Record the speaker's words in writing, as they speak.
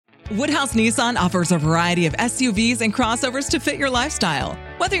Woodhouse Nissan offers a variety of SUVs and crossovers to fit your lifestyle.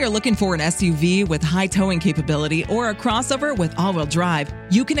 Whether you're looking for an SUV with high towing capability or a crossover with all-wheel drive,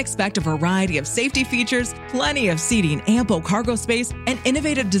 you can expect a variety of safety features, plenty of seating, ample cargo space, and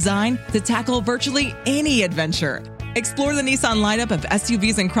innovative design to tackle virtually any adventure. Explore the Nissan lineup of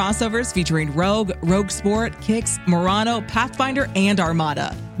SUVs and crossovers featuring Rogue, Rogue Sport, Kicks, Murano, Pathfinder, and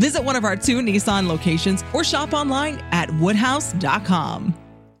Armada. Visit one of our 2 Nissan locations or shop online at woodhouse.com.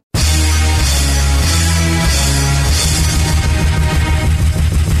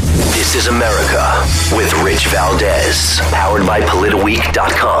 This is America with Rich Valdez, powered by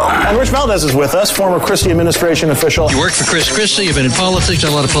PolitiWeek.com. And Rich Valdez is with us, former Christie administration official. You worked for Chris Christie, you've been in politics,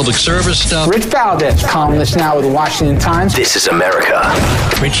 done a lot of public service stuff. Rich Valdez, columnist now with the Washington Times. This is America.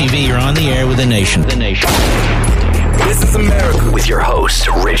 Richie V, you're on the air with the nation. The nation. This is America with your host,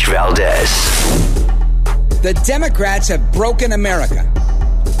 Rich Valdez. The Democrats have broken America.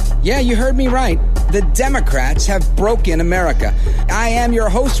 Yeah, you heard me right. The Democrats have broken America. I am your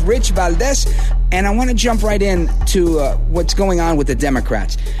host, Rich Valdez, and I want to jump right in to what's going on with the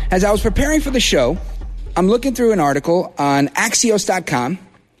Democrats. As I was preparing for the show, I'm looking through an article on Axios.com,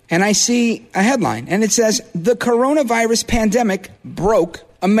 and I see a headline, and it says, "The coronavirus pandemic broke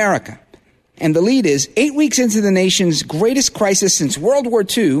America." And the lead is, 8 weeks into the nation's greatest crisis since World War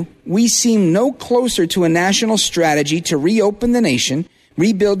II, we seem no closer to a national strategy to reopen the nation,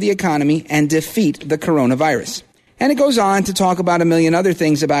 rebuild the economy, and defeat the coronavirus. And it goes on to talk about a million other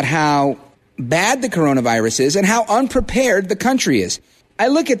things about how bad the coronavirus is and how unprepared the country is. I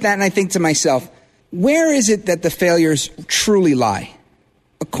look at that and I think to myself, where is it that the failures truly lie?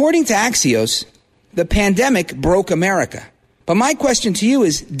 According to Axios, the pandemic broke America. But my question to you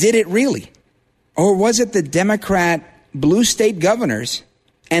is, did it really? Or was it the Democrat blue state governors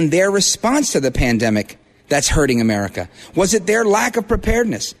and their response to the pandemic that's hurting America? Was it their lack of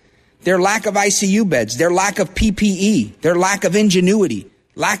preparedness, their lack of ICU beds, their lack of PPE, their lack of ingenuity,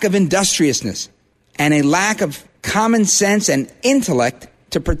 lack of industriousness, and a lack of common sense and intellect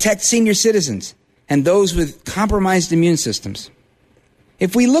to protect senior citizens and those with compromised immune systems?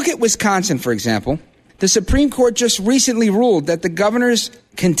 If we look at Wisconsin, for example, the Supreme Court just recently ruled that the governor's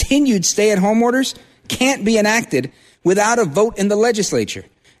continued stay-at-home orders can't be enacted without a vote in the legislature.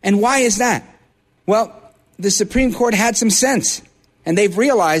 And why is that? Well, the Supreme Court had some sense, and they've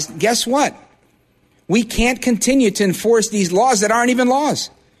realized, guess what? We can't continue to enforce these laws that aren't even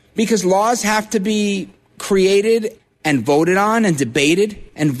laws, because laws have to be created and voted on and debated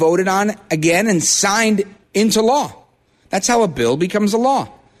and voted on again and signed into law. That's how a bill becomes a law.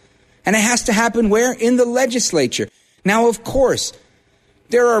 And it has to happen where? In the legislature. Now, of course,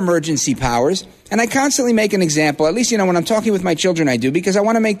 there are emergency powers, and I constantly make an example, at least, when I'm talking with my children, I do, because I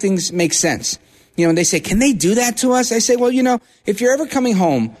want to make things make sense. And they say, can they do that to us? I say, well, if you're ever coming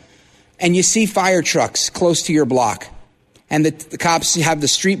home and you see fire trucks close to your block and the cops have the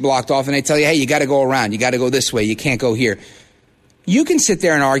street blocked off and they tell you, hey, you got to go around. You got to go this way. You can't go here. You can sit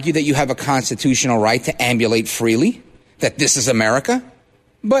there and argue that you have a constitutional right to ambulate freely, that this is America.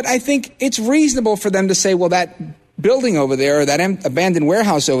 But I think it's reasonable for them to say, well, that building over there or that abandoned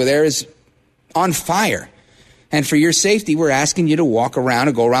warehouse over there is on fire. And for your safety, we're asking you to walk around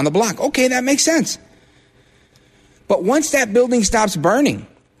and go around the block. Okay, that makes sense. But once that building stops burning,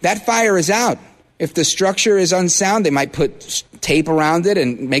 that fire is out. If the structure is unsound, they might put tape around it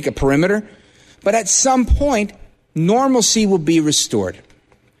and make a perimeter. But at some point, normalcy will be restored.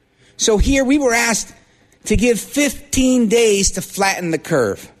 So here we were asked to give 15 days to flatten the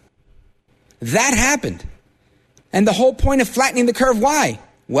curve. That happened. And the whole point of flattening the curve, why?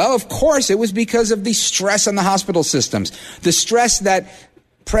 Well, of course, it was because of the stress on the hospital systems, the stress that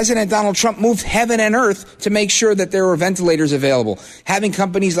President Donald Trump moved heaven and earth to make sure that there were ventilators available, having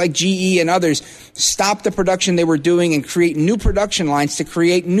companies like GE and others stop the production they were doing and create new production lines to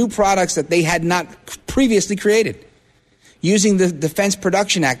create new products that they had not previously created, using the Defense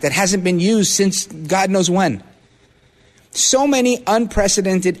Production Act that hasn't been used since God knows when. So many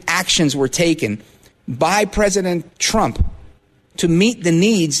unprecedented actions were taken by President Trump to meet the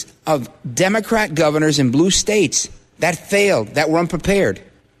needs of Democrat governors in blue states that failed, that were unprepared.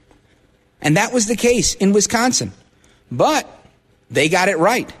 And that was the case in Wisconsin. But they got it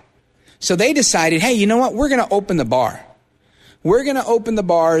right. So they decided, hey, you know what? We're going to open the bar. We're going to open the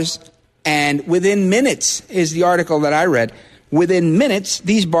bars, and within minutes, is the article that I read, within minutes,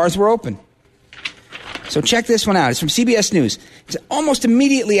 these bars were open. So check this one out. It's from CBS News. It's almost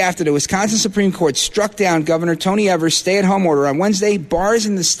immediately after the Wisconsin Supreme Court struck down Governor Tony Evers' stay-at-home order on Wednesday, bars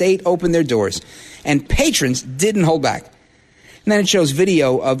in the state opened their doors, and patrons didn't hold back. And then it shows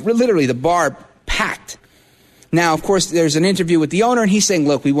video of literally the bar packed Now, of course, there's an interview with the owner, and he's saying,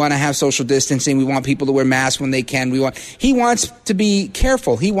 look, we want to have social distancing. We want people to wear masks when they can. He wants to be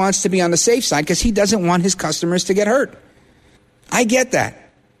careful. He wants to be on the safe side because he doesn't want his customers to get hurt. I get that.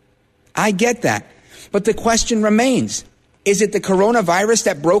 But the question remains, is it the coronavirus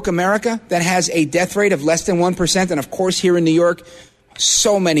that broke America, that has a death rate of less than 1%? And of course, here in New York,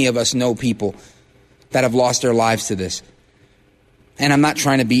 so many of us know people that have lost their lives to this. And I'm not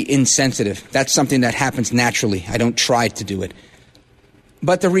trying to be insensitive. That's something that happens naturally. I don't try to do it.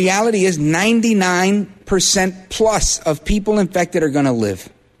 But the reality is 99% plus of people infected are going to live.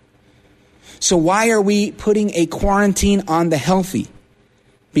 So why are we putting a quarantine on the healthy?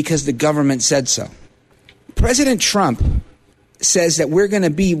 Because the government said so. President Trump says that we're going to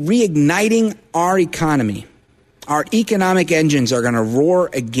be reigniting our economy. Our economic engines are going to roar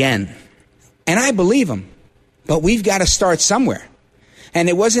again. And I believe him. But we've got to start somewhere. And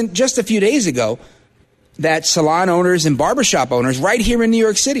it wasn't just a few days ago that salon owners and barbershop owners right here in New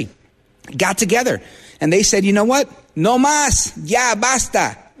York City got together. And they said, you know what? No más. Ya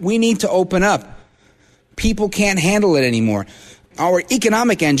basta. We need to open up. People can't handle it anymore. Our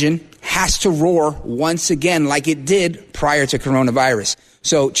economic engine has to roar once again like it did prior to coronavirus.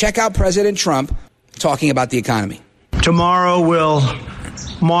 So check out President Trump talking about the economy. Tomorrow will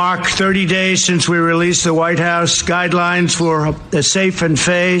mark 30 days since we released the White House guidelines for a safe and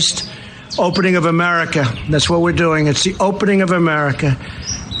phased opening of America. That's what we're doing. It's the opening of America.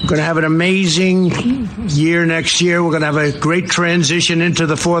 We're going to have an amazing year next year. We're going to have a great transition into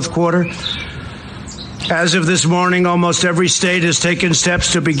the fourth quarter. As of this morning, almost every state has taken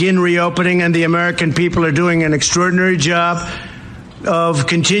steps to begin reopening, and the American people are doing an extraordinary job of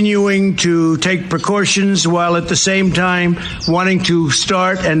continuing to take precautions while at the same time wanting to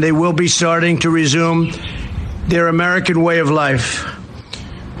start, and they will be starting to resume their American way of life.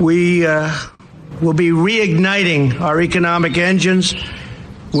 We will be reigniting our economic engines.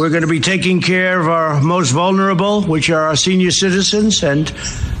 We're going to be taking care of our most vulnerable, which are our senior citizens and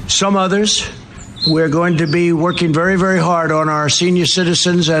some others. We're going to be working very, very hard on our senior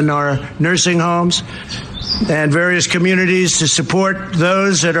citizens and our nursing homes and various communities to support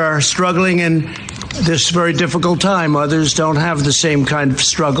those that are struggling in this very difficult time. Others don't have the same kind of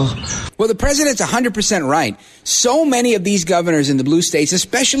struggle. Well, the president's 100% right. So many of these governors in the blue states,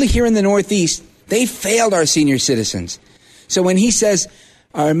 especially here in the Northeast, they failed our senior citizens. So when he says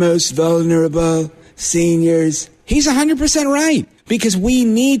our most vulnerable seniors, he's 100% right, because we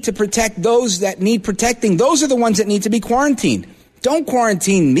need to protect those that need protecting. Those are the ones that need to be quarantined. Don't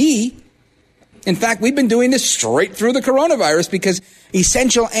quarantine me. In fact, we've been doing this straight through the coronavirus because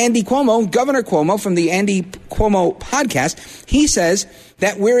Essential Andy Cuomo, Governor Cuomo from the Andy Cuomo podcast, he says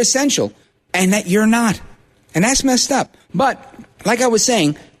that we're essential and that you're not. And that's messed up. But like I was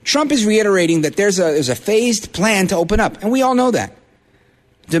saying, Trump is reiterating that there's a phased plan to open up. And we all know that.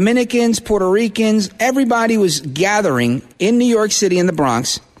 Dominicans, Puerto Ricans, everybody was gathering in New York City in the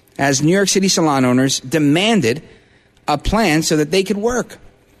Bronx as New York City salon owners demanded a plan so that they could work.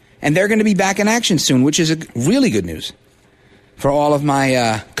 And they're going to be back in action soon, which is really good news for all of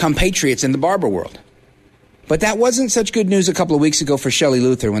my compatriots in the barber world. But that wasn't such good news a couple of weeks ago for Shelley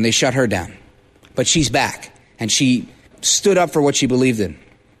Luther when they shut her down. But she's back, and she stood up for what she believed in.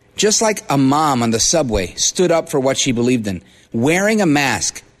 Just like a mom on the subway stood up for what she believed in, wearing a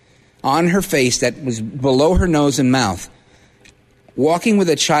mask on her face that was below her nose and mouth, walking with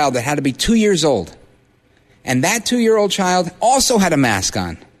a child that had to be 2 years old. And that 2-year-old child also had a mask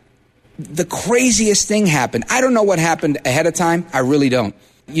on. The craziest thing happened. I don't know what happened ahead of time. I really don't.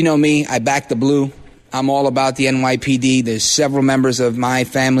 You know me, I back the blue. I'm all about the NYPD. There's several members of my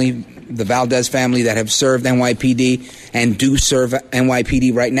family, the Valdez family, that have served NYPD and do serve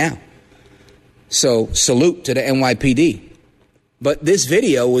NYPD right now. So salute to the NYPD. But this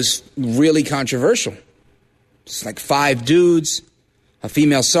video was really controversial. It's like 5 dudes, a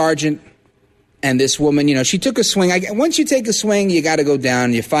female sergeant, and this woman, you know, she took a swing. Once you take a swing, you got to go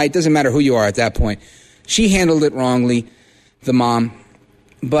down. You fight. Doesn't matter who you are at that point. She handled it wrongly, the mom.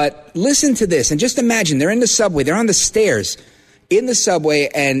 But listen to this, and just imagine they're in the subway. They're on the stairs in the subway,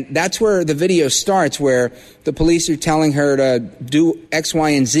 and that's where the video starts, where the police are telling her to do X, Y,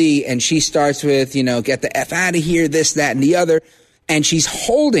 and Z, and she starts with, you know, get the F out of here, this, that, and the other. And she's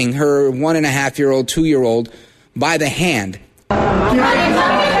holding her 1.5-year-old, 2-year-old by the hand.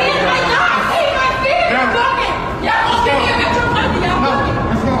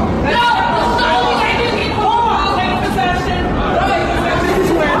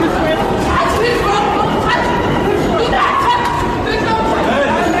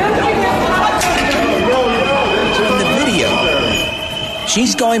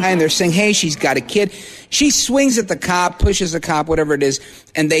 She's going, and they're saying, hey, she's got a kid. She swings at the cop, pushes the cop, whatever it is,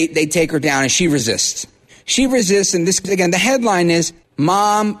 and they take her down, and she resists. She resists, and this, again, the headline is,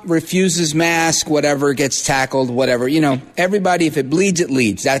 Mom refuses mask, whatever, gets tackled, whatever. You know, everybody, if it bleeds, it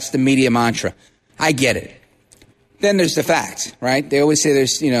leads. That's the media mantra. I get it. Then there's the facts, right? They always say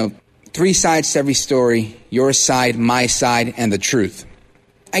there's, 3 sides to every story, your side, my side, and the truth.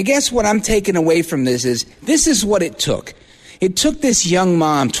 I guess what I'm taking away from this is what it took. It took this young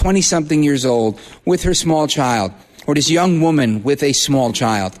mom, 20-something years old, with her small child, or this young woman with a small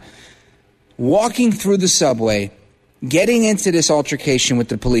child, walking through the subway, getting into this altercation with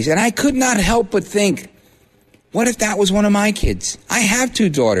the police. And I could not help but think, what if that was one of my kids? I have 2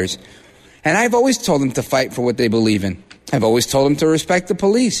 daughters, and I've always told them to fight for what they believe in. I've always told them to respect the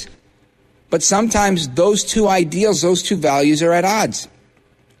police. But sometimes those 2 ideals, those 2 values are at odds.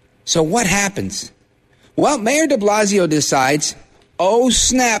 So what happens? Well, Mayor de Blasio decides, oh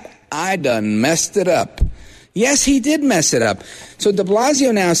snap, I done messed it up. Yes, he did mess it up. So de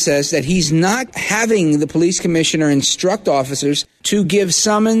Blasio now says that he's not having the police commissioner instruct officers to give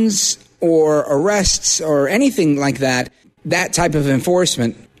summons or arrests or anything like that type of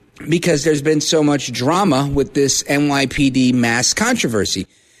enforcement, because there's been so much drama with this NYPD mask controversy.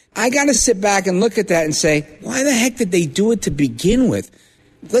 I got to sit back and look at that and say, why the heck did they do it to begin with?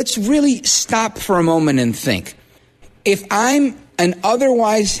 Let's really stop for a moment and think. If I'm an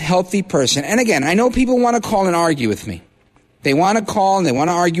otherwise healthy person, and again, I know people want to call and argue with me. They want to call and they want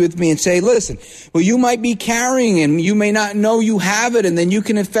to argue with me and say, listen, well, you might be carrying and you may not know you have it, and then you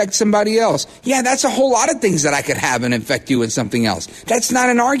can infect somebody else. Yeah, that's a whole lot of things that I could have and infect you with something else. That's not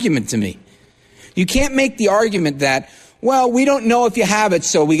an argument to me. You can't make the argument that, well, we don't know if you have it,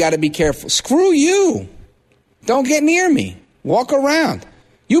 so we got to be careful. Screw you. Don't get near me. Walk around.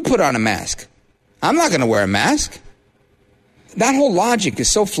 You put on a mask. I'm not going to wear a mask. That whole logic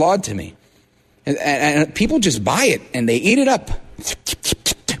is so flawed to me. And people just buy it and they eat it up.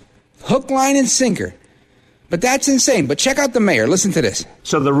 Hook, line, and sinker. But that's insane. But check out the mayor. Listen to this.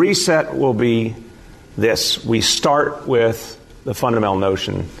 So the reset will be this. We start with the fundamental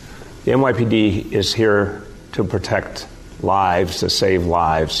notion. The NYPD is here to protect lives, to save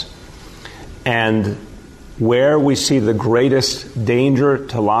lives. And where we see the greatest danger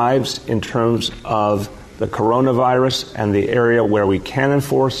to lives in terms of the coronavirus and the area where we can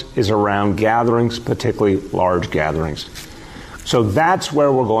enforce is around gatherings, particularly large gatherings. So that's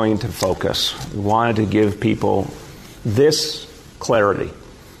where we're going to focus. We wanted to give people this clarity.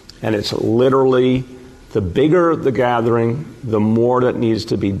 And it's literally the bigger the gathering, the more that needs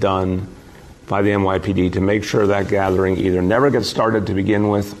to be done by the NYPD to make sure that gathering either never gets started to begin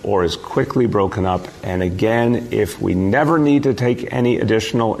with or is quickly broken up. And again, if we never need to take any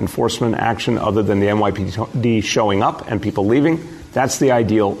additional enforcement action other than the NYPD showing up and people leaving, that's the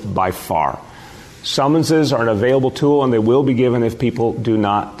ideal by far. Summonses are an available tool, and they will be given if people do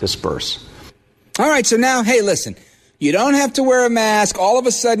not disperse. All right, so now, hey, listen. You don't have to wear a mask. All of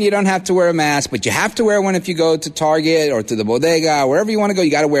a sudden, you don't have to wear a mask, but you have to wear one if you go to Target or to the bodega, wherever you want to go,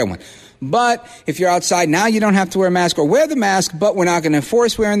 you got to wear one. But if you're outside now, you don't have to wear a mask, or wear the mask, but we're not going to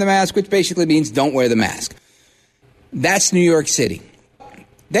enforce wearing the mask, which basically means don't wear the mask. That's New York City.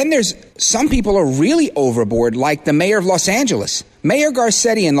 Then there's some people are really overboard, like the mayor of Los Angeles. Mayor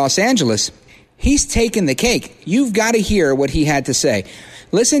Garcetti in Los Angeles, he's taken the cake. You've got to hear what he had to say.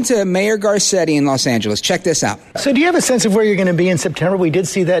 Listen to Mayor Garcetti in Los Angeles. Check this out. So do you have a sense of where you're going to be in September? We did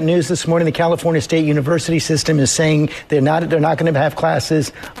see that news this morning. The California State University system is saying they're not going to have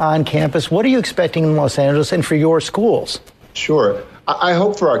classes on campus. What are you expecting in Los Angeles and for your schools? Sure. I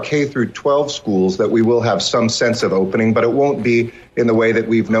hope for our K through 12 schools that we will have some sense of opening, but it won't be in the way that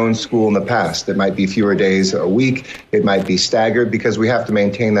we've known school in the past. It might be fewer days a week. It might be staggered because we have to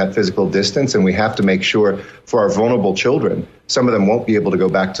maintain that physical distance, and we have to make sure for our vulnerable children, some of them won't be able to go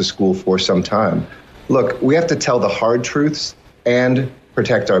back to school for some time. Look, we have to tell the hard truths and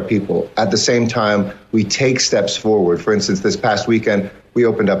protect our people. At the same time, we take steps forward. For instance, this past weekend, we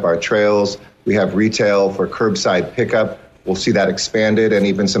opened up our trails. We have retail for curbside pickup. We'll see that expanded, and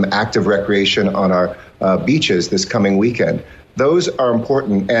even some active recreation on our beaches this coming weekend. Those are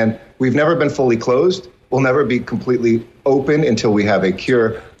important, and we've never been fully closed. We'll never be completely open until we have a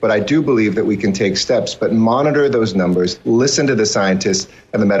cure, but I do believe that we can take steps, but monitor those numbers, listen to the scientists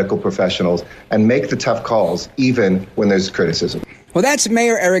and the medical professionals, and make the tough calls, even when there's criticism. Well, that's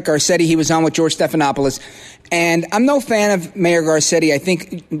Mayor Eric Garcetti. He was on with George Stephanopoulos. And I'm no fan of Mayor Garcetti. I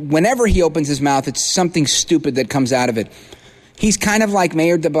think whenever he opens his mouth, it's something stupid that comes out of it. He's kind of like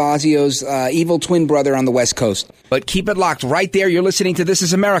Mayor de Blasio's evil twin brother on the West Coast. But keep it locked right there. You're listening to This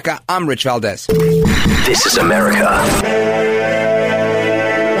Is America. I'm Rich Valdez. This is America.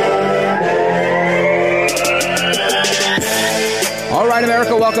 right,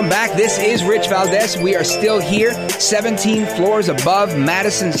 America, welcome back. This is Rich Valdez. We are still here, 17 floors above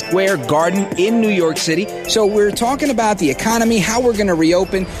Madison Square Garden in New York City. So we're talking about the economy, how we're going to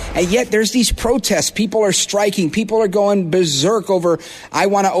reopen, and yet there's these protests. People are striking. People are going berserk over, I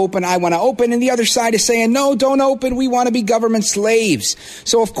want to open, and the other side is saying, no, don't open. We want to be government slaves.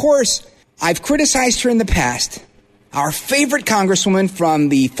 So, of course, I've criticized her in the past. Our favorite congresswoman from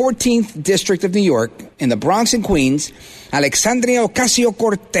the 14th District of New York in the Bronx and Queens, Alexandria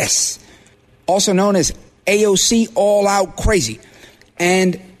Ocasio-Cortez, also known as AOC All Out Crazy.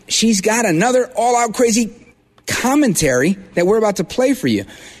 And she's got another All Out Crazy commentary that we're about to play for you.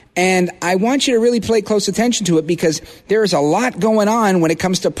 And I want you to really pay close attention to it because there is a lot going on when it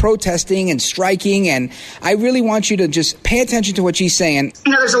comes to protesting and striking. And I really want you to just pay attention to what she's saying.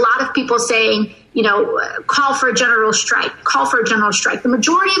 There's a lot of people saying, call for a general strike, call for a general strike. The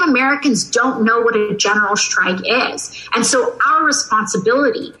majority of Americans don't know what a general strike is. And so our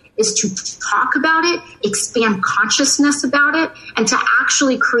responsibility is to talk about it, expand consciousness about it, and to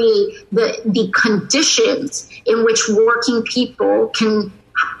actually create the conditions in which working people can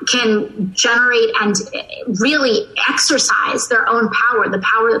generate and really exercise their own power, the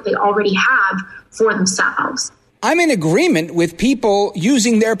power that they already have for themselves. I'm in agreement with people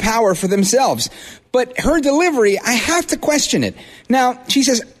using their power for themselves, but her delivery, I have to question it. Now, she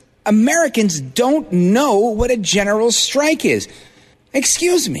says, Americans don't know what a general strike is.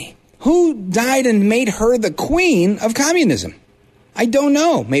 Excuse me, who died and made her the queen of communism? I don't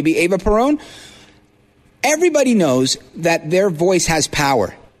know. Maybe Eva Peron? Everybody knows that their voice has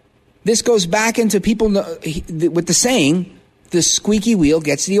power. This goes back into people with the saying, the squeaky wheel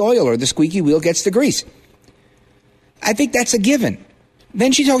gets the oil or the squeaky wheel gets the grease. I think that's a given.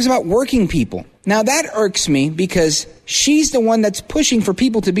 Then she talks about working people. Now that irks me because she's the one that's pushing for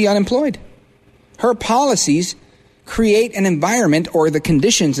people to be unemployed. Her policies create an environment, or the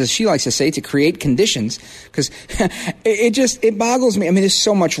conditions, as she likes to say, to create conditions, because it boggles me. I mean, there's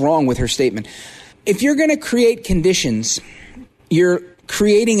so much wrong with her statement. If you're going to create conditions, you're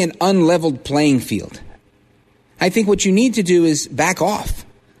creating an unleveled playing field. I think what you need to do is back off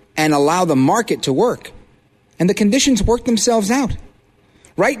and allow the market to work. And the conditions work themselves out.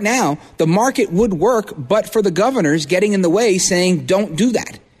 Right now, the market would work, but for the governors getting in the way saying, don't do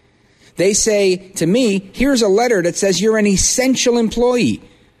that. They say to me, here's a letter that says you're an essential employee,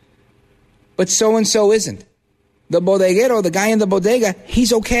 but so-and-so isn't. The bodeguero, the guy in the bodega,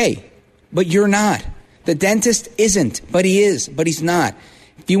 he's okay. But you're not. The dentist isn't, but he is, but he's not.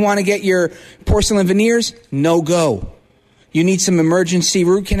 If you want to get your porcelain veneers, no go. You need some emergency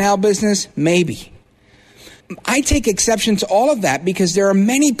root canal business? Maybe. I take exception to all of that because there are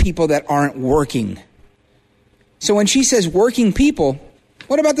many people that aren't working. So when she says working people,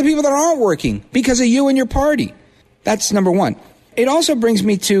 what about the people that aren't working because of you and your party? That's number one. It also brings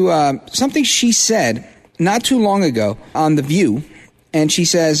me to something she said not too long ago on The View. And she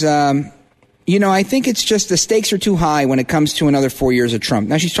says, I think it's just the stakes are too high when it comes to another 4 years of Trump.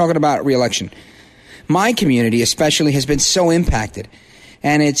 Now she's talking about re-election. My community especially has been so impacted.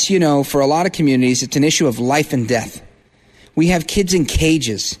 And it's, for a lot of communities, it's an issue of life and death. We have kids in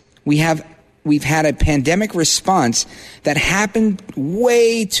cages. We've had a pandemic response that happened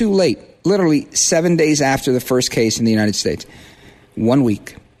way too late, literally 7 days after the first case in the United States. 1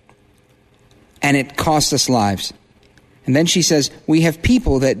 week. And it cost us lives. And then she says, we have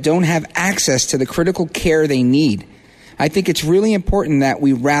people that don't have access to the critical care they need. I think it's really important that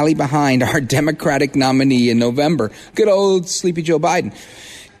we rally behind our Democratic nominee in November. Good old sleepy Joe Biden.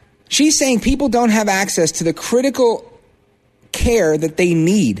 She's saying people don't have access to the critical care that they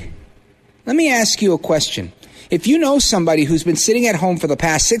need. Let me ask you a question. If you know somebody who's been sitting at home for the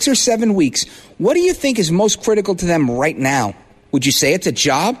past 6 or 7 weeks, what do you think is most critical to them right now? Would you say it's a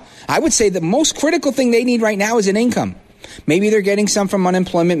job? I would say the most critical thing they need right now is an income. Maybe they're getting some from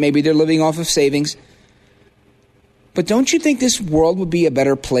unemployment. Maybe they're living off of savings. But don't you think this world would be a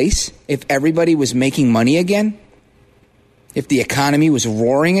better place if everybody was making money again? If the economy was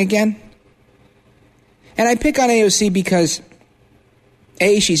roaring again? And I pick on AOC because,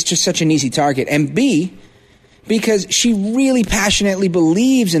 A, she's just such an easy target, and B, because she really passionately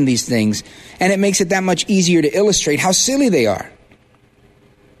believes in these things, and it makes it that much easier to illustrate how silly they are.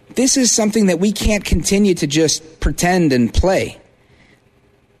 This is something that we can't continue to just pretend and play.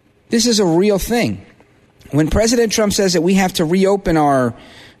 This is a real thing. When President Trump says that we have to reopen our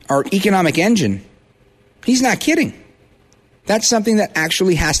economic engine, he's not kidding. That's something that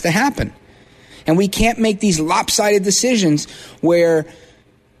actually has to happen. And we can't make these lopsided decisions where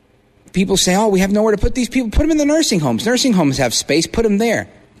people say, oh, we have nowhere to put these people. Put them in the nursing homes. Nursing homes have space. Put them there.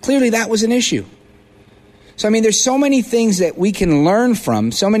 Clearly that was an issue. So, I mean, there's so many things that we can learn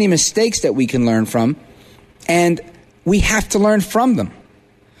from, so many mistakes that we can learn from, and we have to learn from them.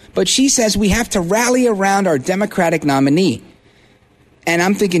 But she says we have to rally around our Democratic nominee. And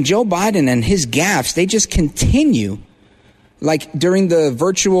I'm thinking Joe Biden and his gaffes, they just continue, like during the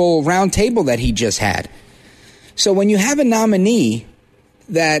virtual roundtable that he just had. So when you have a nominee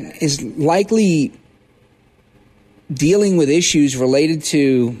that is likely dealing with issues related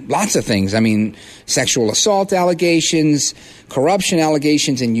to lots of things, I mean, sexual assault allegations, corruption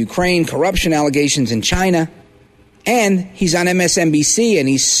allegations in Ukraine, corruption allegations in China, and he's on MSNBC and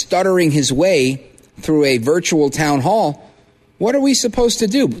he's stuttering his way through a virtual town hall, what are we supposed to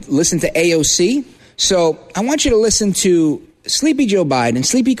do? Listen to AOC? So I want you to listen to Sleepy Joe Biden,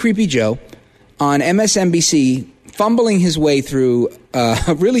 Sleepy Creepy Joe, on MSNBC, fumbling his way through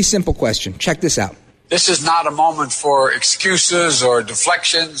a really simple question. Check this out. This is not a moment for excuses or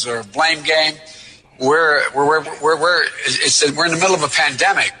deflections or blame game. We're in the middle of a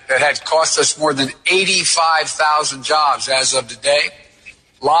pandemic that had cost us more than 85,000 jobs as of today.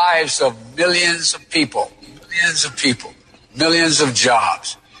 Lives of millions of people, millions of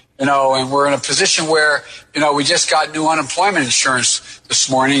jobs. You know, and we're in a position where, you know, we just got new unemployment insurance this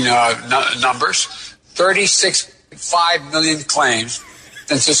morning, numbers, 36.5 million claims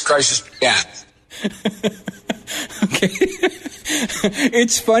since this crisis began. Okay.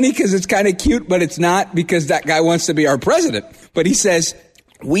 It's funny because it's kind of cute, but it's not, because that guy wants to be our president. But he says,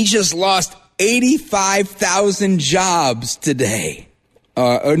 we just lost 85,000 jobs today.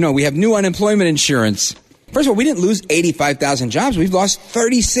 No, we have new unemployment insurance. First of all, we didn't lose 85,000 jobs. We've lost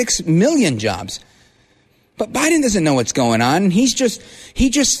 36 million jobs. But Biden doesn't know what's going on. He just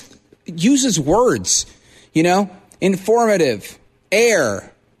uses words, you know, informative,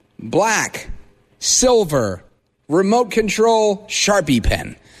 air, black, silver, remote control, Sharpie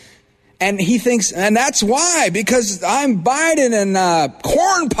pen. And he thinks, and that's why, because I'm Biden and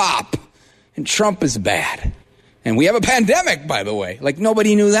corn pop and Trump is bad. And we have a pandemic, by the way. Like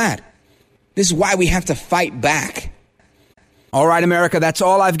nobody knew that. This is why we have to fight back. All right, America, that's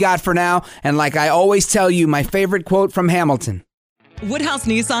all I've got for now. And like I always tell you, my favorite quote from Hamilton. Woodhouse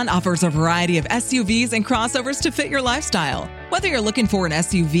Nissan offers a variety of SUVs and crossovers to fit your lifestyle. Whether you're looking for an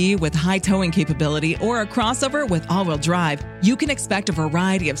SUV with high towing capability or a crossover with all-wheel drive, you can expect a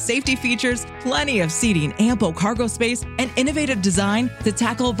variety of safety features, plenty of seating, ample cargo space, and innovative design to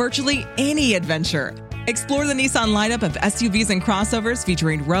tackle virtually any adventure. Explore the Nissan lineup of SUVs and crossovers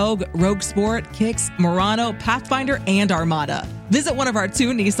featuring Rogue, Rogue Sport, Kicks, Murano, Pathfinder, and Armada. Visit one of our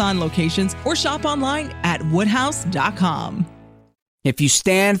 2 Nissan locations or shop online at woodhouse.com. If you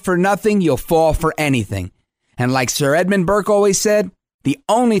stand for nothing, you'll fall for anything. And like Sir Edmund Burke always said, the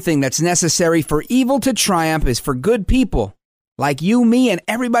only thing that's necessary for evil to triumph is for good people, like you, me, and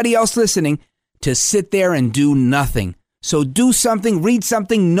everybody else listening, to sit there and do nothing. So do something, read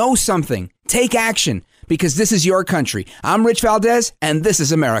something, know something. Take action, because this is your country. I'm Rich Valdez, and this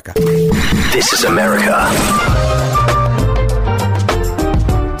is America. This is America.